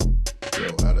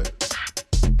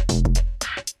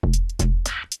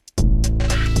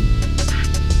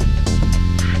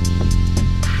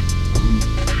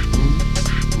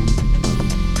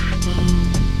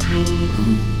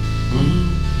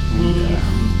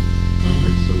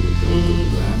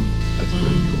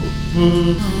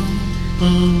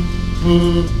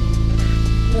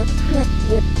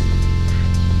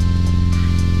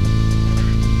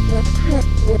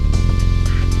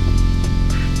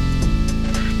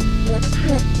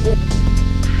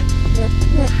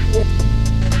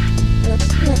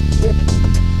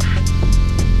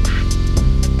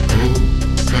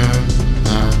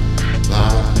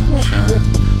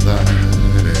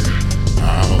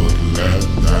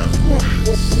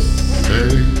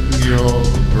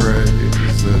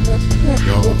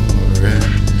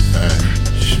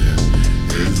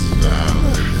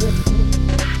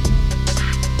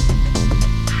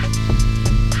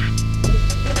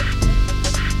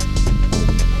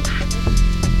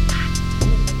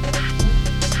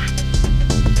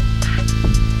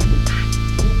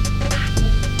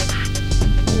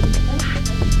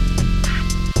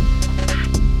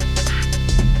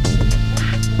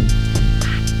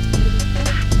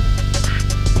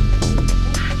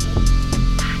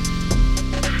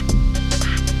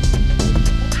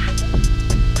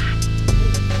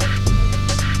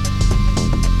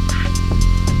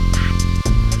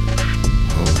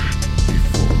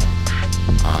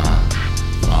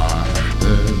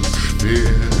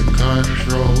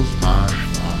Controls my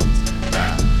thoughts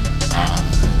that I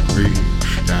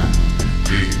reach down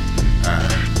deep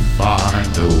and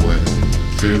find a way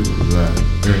to let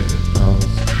it out.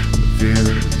 The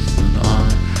fears when I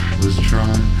was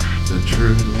trying to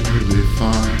truly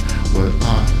find what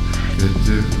I could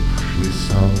do. We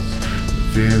solved the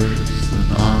fears when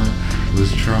I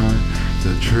was trying to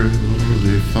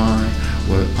truly find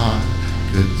what I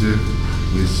could do.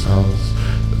 We solved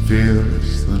the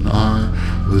fears when I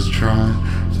was trying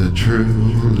to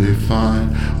truly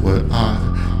find what I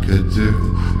could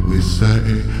do. We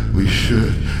say we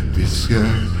should be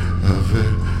scared of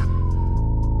it,